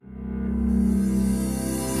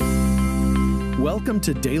Welcome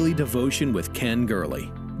to Daily Devotion with Ken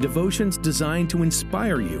Gurley. Devotions designed to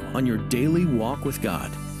inspire you on your daily walk with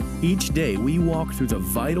God. Each day we walk through the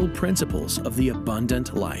vital principles of the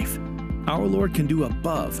abundant life. Our Lord can do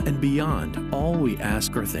above and beyond all we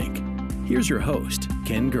ask or think. Here's your host,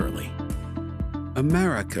 Ken Gurley.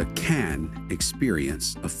 America can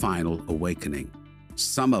experience a final awakening.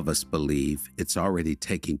 Some of us believe it's already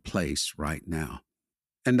taking place right now.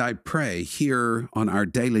 And I pray here on our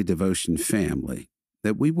Daily Devotion family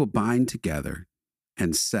that we will bind together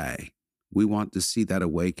and say, we want to see that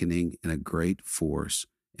awakening in a great force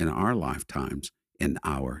in our lifetimes, in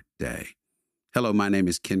our day. Hello, my name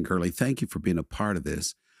is Ken Gurley. Thank you for being a part of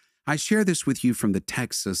this. I share this with you from the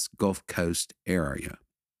Texas Gulf Coast area,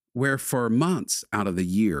 where for months out of the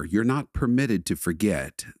year, you're not permitted to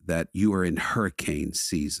forget that you are in hurricane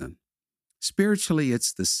season. Spiritually,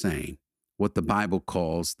 it's the same. What the Bible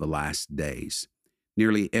calls the last days.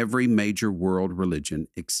 Nearly every major world religion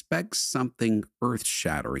expects something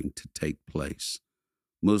earth-shattering to take place.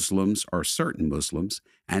 Muslims, or certain Muslims,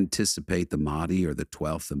 anticipate the Mahdi or the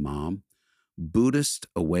 12th Imam. Buddhists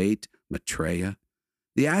await Maitreya.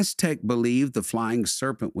 The Aztec believed the flying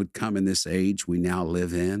serpent would come in this age we now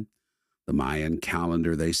live in. The Mayan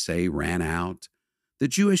calendar, they say, ran out. The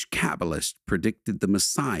Jewish Kabbalists predicted the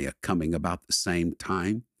Messiah coming about the same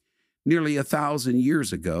time. Nearly 1,000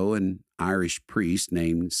 years ago, an Irish priest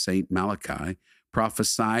named St. Malachi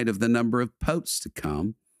prophesied of the number of popes to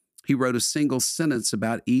come. He wrote a single sentence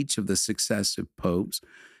about each of the successive popes,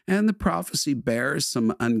 and the prophecy bears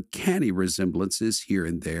some uncanny resemblances here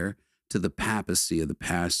and there to the papacy of the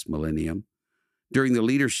past millennium. During the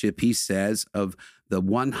leadership, he says, of the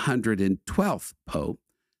 112th pope,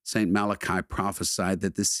 St. Malachi prophesied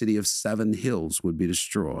that the city of 7 hills would be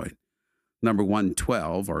destroyed. Number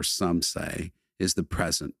 112, or some say, is the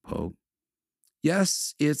present pope.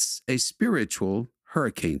 Yes, it's a spiritual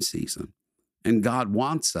hurricane season, and God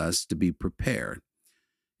wants us to be prepared.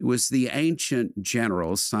 It was the ancient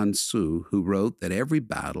general Sun Tzu who wrote that every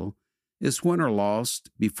battle is won or lost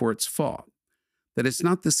before it's fought, that it's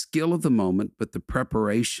not the skill of the moment, but the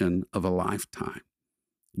preparation of a lifetime.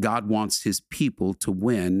 God wants his people to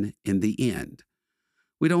win in the end.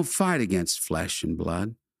 We don't fight against flesh and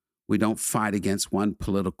blood. We don't fight against one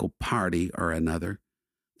political party or another,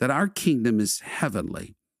 that our kingdom is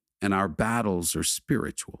heavenly and our battles are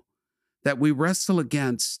spiritual, that we wrestle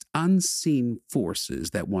against unseen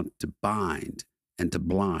forces that want to bind and to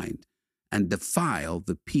blind and defile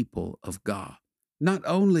the people of God. Not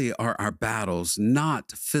only are our battles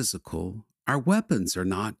not physical, our weapons are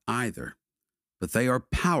not either, but they are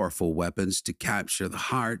powerful weapons to capture the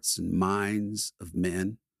hearts and minds of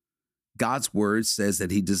men. God's word says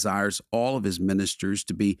that he desires all of his ministers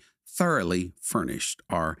to be thoroughly furnished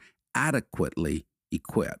or adequately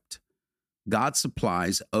equipped. God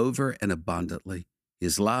supplies over and abundantly.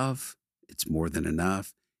 His love, it's more than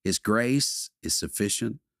enough. His grace is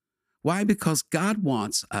sufficient. Why? Because God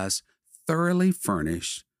wants us thoroughly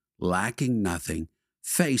furnished, lacking nothing,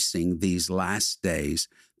 facing these last days,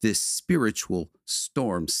 this spiritual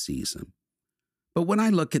storm season. But when I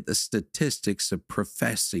look at the statistics of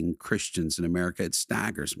professing Christians in America, it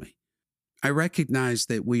staggers me. I recognize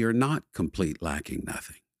that we are not complete, lacking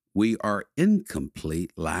nothing. We are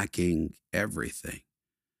incomplete, lacking everything.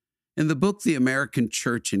 In the book, The American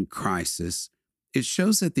Church in Crisis, it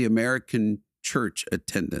shows that the American church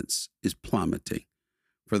attendance is plummeting.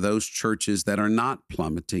 For those churches that are not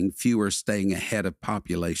plummeting, few are staying ahead of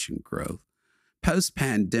population growth.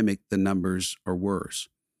 Post-pandemic, the numbers are worse.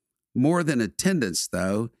 More than attendance,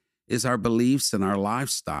 though, is our beliefs and our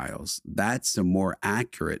lifestyles. That's a more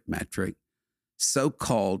accurate metric.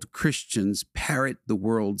 So-called Christians parrot the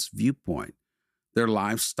world's viewpoint. Their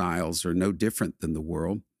lifestyles are no different than the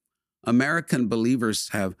world. American believers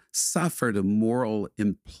have suffered a moral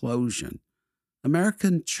implosion.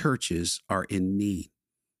 American churches are in need.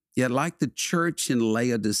 Yet, like the church in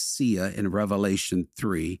Laodicea in Revelation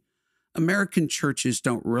 3, American churches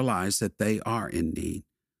don't realize that they are in need.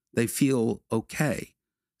 They feel okay.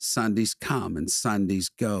 Sundays come and Sundays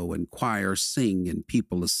go, and choirs sing and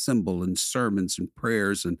people assemble, and sermons and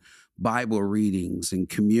prayers and Bible readings and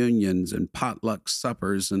communions and potluck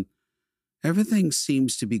suppers, and everything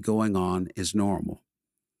seems to be going on as normal.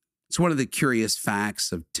 It's one of the curious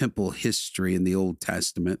facts of temple history in the Old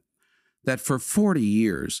Testament that for 40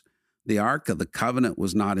 years, the Ark of the Covenant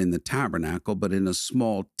was not in the tabernacle, but in a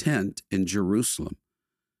small tent in Jerusalem.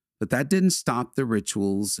 But that didn't stop the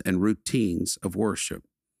rituals and routines of worship.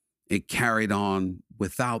 It carried on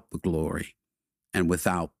without the glory and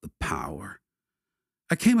without the power.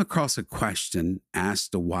 I came across a question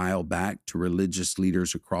asked a while back to religious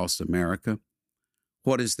leaders across America.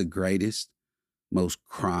 What is the greatest, most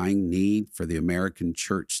crying need for the American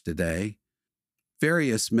church today?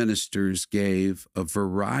 Various ministers gave a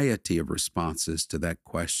variety of responses to that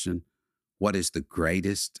question. What is the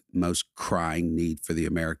greatest, most crying need for the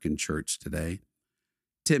American church today?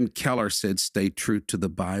 Tim Keller said, stay true to the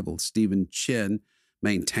Bible. Stephen Chin,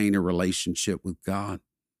 maintain a relationship with God.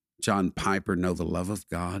 John Piper, know the love of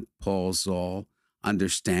God. Paul Zoll,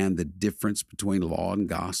 understand the difference between law and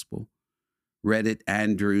gospel. Reddit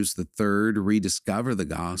Andrews III, rediscover the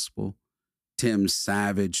gospel. Tim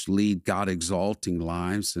Savage, lead God-exalting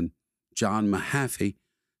lives. And John Mahaffey,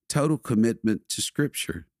 total commitment to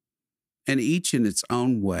Scripture. And each in its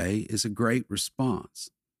own way is a great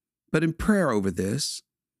response. But in prayer over this,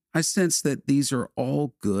 I sense that these are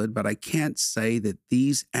all good, but I can't say that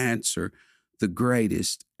these answer the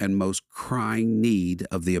greatest and most crying need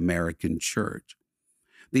of the American church.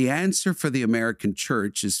 The answer for the American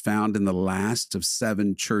church is found in the last of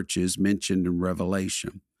 7 churches mentioned in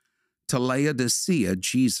Revelation. To Laodicea,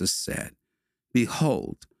 Jesus said,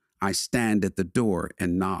 behold, I stand at the door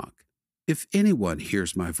and knock. If anyone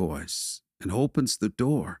hears my voice and opens the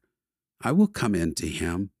door, I will come into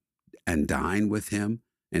him and dine with him,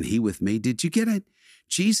 and he with me. Did you get it?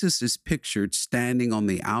 Jesus is pictured standing on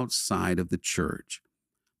the outside of the church.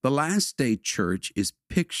 The last day church is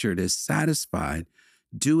pictured as satisfied,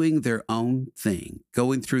 doing their own thing,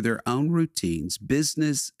 going through their own routines,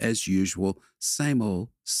 business as usual, same old,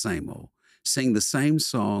 sing the same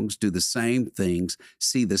songs, do the same things,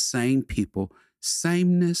 see the same people,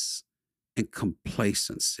 sameness and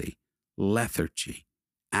complacency, lethargy,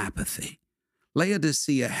 apathy.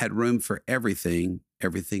 Laodicea had room for everything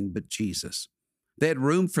but Jesus. They had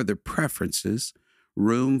room for their preferences,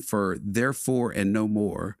 room for therefore and no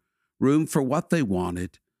more, room for what they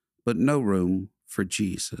wanted, but no room for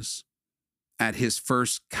Jesus. At his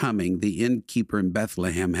first coming, the innkeeper in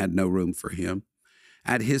Bethlehem had no room for him.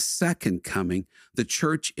 At his second coming, the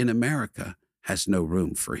church in America has no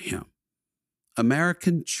room for him.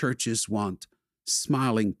 American churches want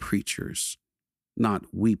smiling preachers, not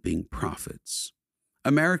weeping prophets.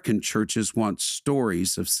 American churches want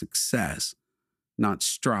stories of success, not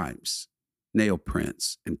stripes, nail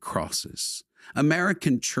prints, and crosses.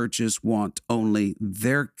 American churches want only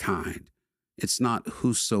their kind. It's not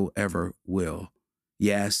whosoever will.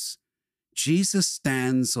 Yes, Jesus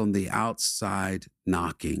stands on the outside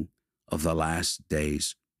knocking of the last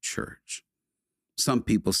days church. Some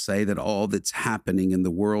people say that all that's happening in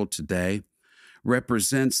the world today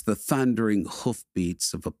represents the thundering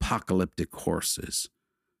hoofbeats of apocalyptic horses.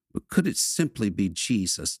 But could it simply be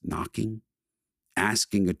Jesus knocking,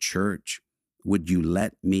 asking a church, would you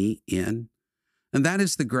let me in? And that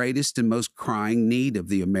is the greatest and most crying need of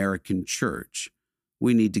the American church.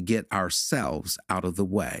 We need to get ourselves out of the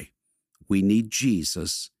way. We need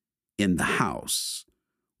Jesus in the house.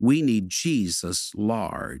 We need Jesus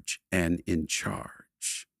large and in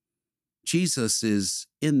charge. Jesus is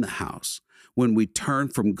in the house when we turn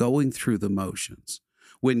from going through the motions,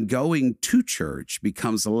 when going to church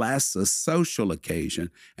becomes less a social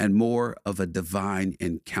occasion and more of a divine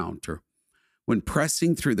encounter, when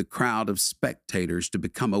pressing through the crowd of spectators to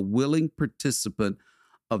become a willing participant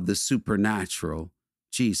of the supernatural,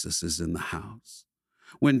 Jesus is in the house.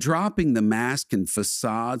 When dropping the mask and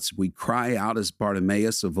facades, we cry out as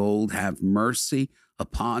Bartimaeus of old, have mercy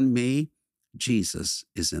upon me, Jesus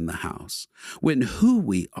is in the house. When who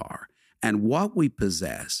we are and what we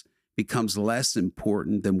possess becomes less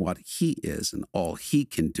important than what he is and all he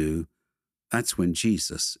can do, that's when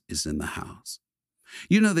Jesus is in the house.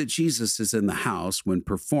 You know that Jesus is in the house when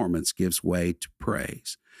performance gives way to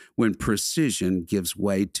praise, when precision gives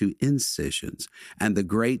way to incisions, and the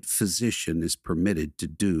great physician is permitted to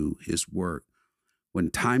do his work. When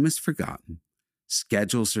time is forgotten,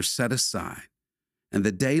 schedules are set aside, and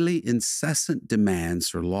the daily incessant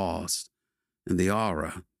demands are lost in the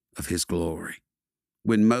aura of his glory.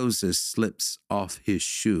 When Moses slips off his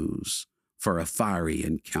shoes for a fiery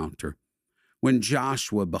encounter, when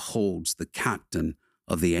Joshua beholds the captain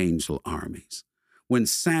of the angel armies, when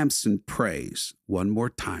Samson prays, one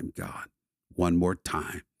more time, God, one more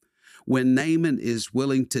time, when Naaman is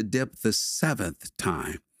willing to dip the 7th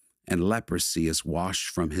time and leprosy is washed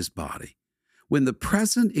from his body, when the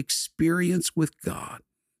present experience with God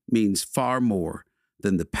means far more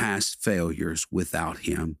than the past failures without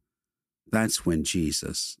him, that's when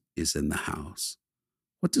Jesus is in the house.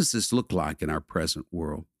 What does this look like in our present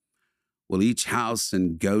world? Well, each house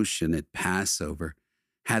in Goshen at Passover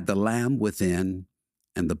had the lamb within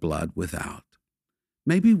and the blood without.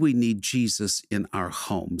 Maybe we need Jesus in our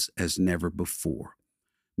homes as never before.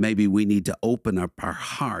 Maybe we need to open up our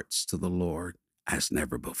hearts to the Lord as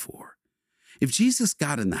never before. If Jesus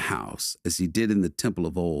got in the house, as he did in the temple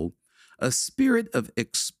of old, a spirit of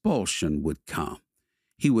expulsion would come.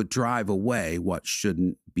 He would drive away what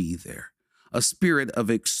shouldn't be there. A spirit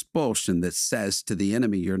of expulsion that says to the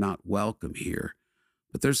enemy, you're not welcome here.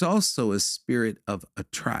 But there's also a spirit of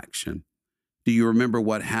attraction. Do you remember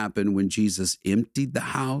what happened when Jesus emptied the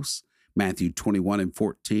house? Matthew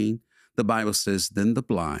 21:14. The Bible says, then the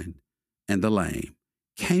blind and the lame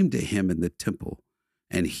came to him in the temple,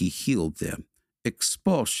 and he healed them.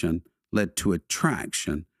 Expulsion led to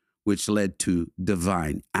attraction, which led to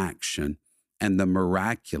divine action, and the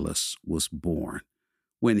miraculous was born.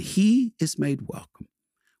 When he is made welcome,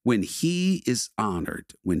 when he is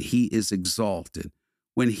honored, when he is exalted,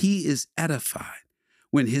 when he is edified,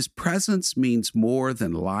 when his presence means more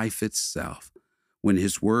than life itself, when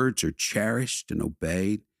his words are cherished and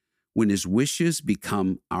obeyed, when his wishes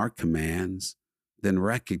become our commands, then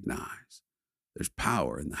recognize there's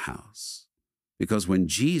power in the house. Because when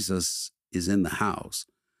Jesus is in the house,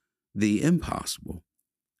 the impossible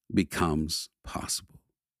becomes possible.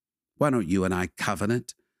 Why don't you and I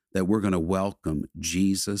covenant that we're going to welcome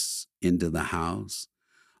Jesus into the house?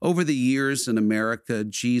 Over the years in America,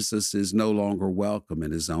 Jesus is no longer welcome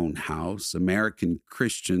in his own house. American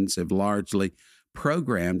Christians have largely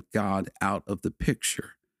programmed God out of the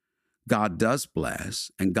picture. God does bless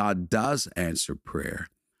and God does answer prayer.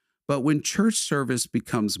 But when church service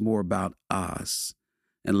becomes more about us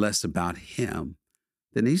and less about him,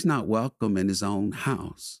 then he's not welcome in his own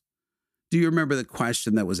house. Do you remember the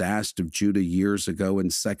question that was asked of Judah years ago in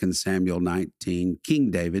 2 Samuel 19? King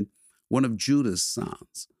David, one of Judah's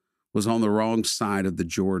sons, was on the wrong side of the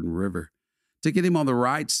Jordan River. To get him on the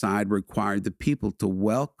right side required the people to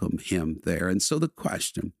welcome him there. And so the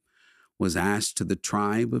question was asked to the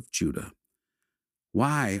tribe of Judah,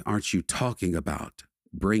 why aren't you talking about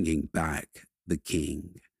bringing back the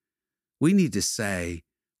king? We need to say,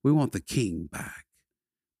 we want the king back.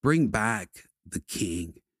 Bring back the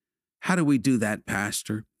king. How do we do that,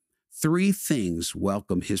 Pastor? 3 things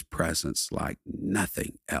welcome his presence like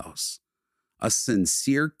nothing else. A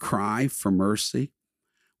sincere cry for mercy.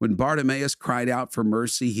 When Bartimaeus cried out for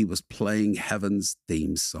mercy, he was playing heaven's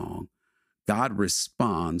theme song. God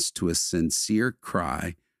responds to a sincere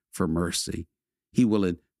cry for mercy. He will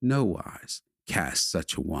in no wise cast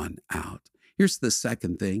such a one out. Here's the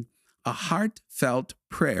second thing, a heartfelt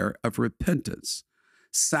prayer of repentance.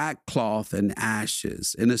 Sackcloth and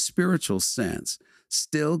ashes, in a spiritual sense,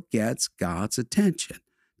 still gets God's attention.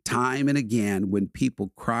 Time and again, when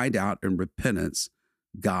people cried out in repentance,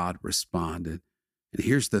 God responded. And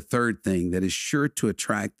here's the third thing that is sure to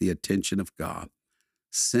attract the attention of God.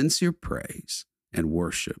 Sincere praise and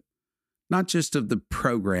worship, not just of the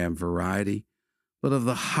program variety, but of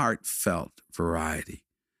the heartfelt variety,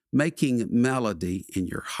 making melody in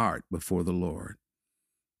your heart before the Lord.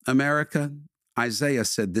 America, Isaiah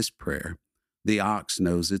said this prayer, the ox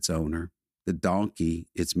knows its owner, the donkey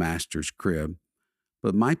its master's crib,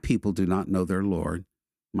 but my people do not know their Lord.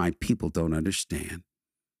 My people don't understand.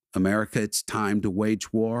 America, it's time to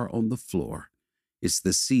wage war on the floor. It's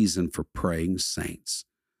the season for praying saints,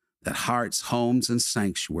 that hearts, homes, and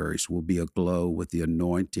sanctuaries will be aglow with the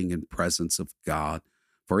anointing and presence of God,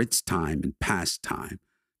 for it's time and past time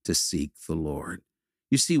to seek the Lord.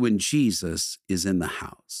 You see, when Jesus is in the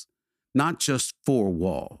house, not just 4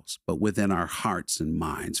 walls, but within our hearts and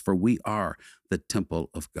minds, for we are the temple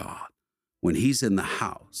of God. When he's in the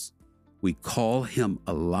house, we call him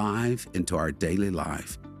alive into our daily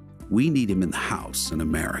life. We need him in the house in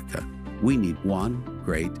America. We need one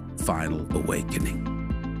great final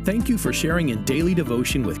awakening. Thank you for sharing in Daily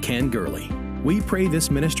Devotion with Ken Gurley. We pray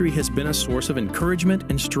this ministry has been a source of encouragement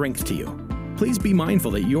and strength to you. Please be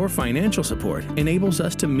mindful that your financial support enables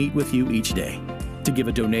us to meet with you each day. To give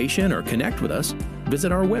a donation or connect with us,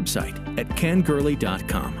 visit our website at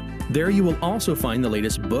kengurley.com. There you will also find the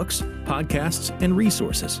latest books, podcasts, and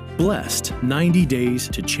resources. Blessed 90 Days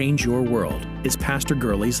to Change Your World is Pastor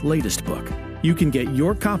Gurley's latest book. You can get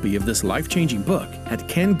your copy of this life-changing book at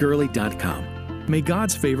kengurley.com. May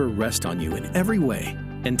God's favor rest on you in every way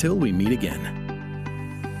until we meet again.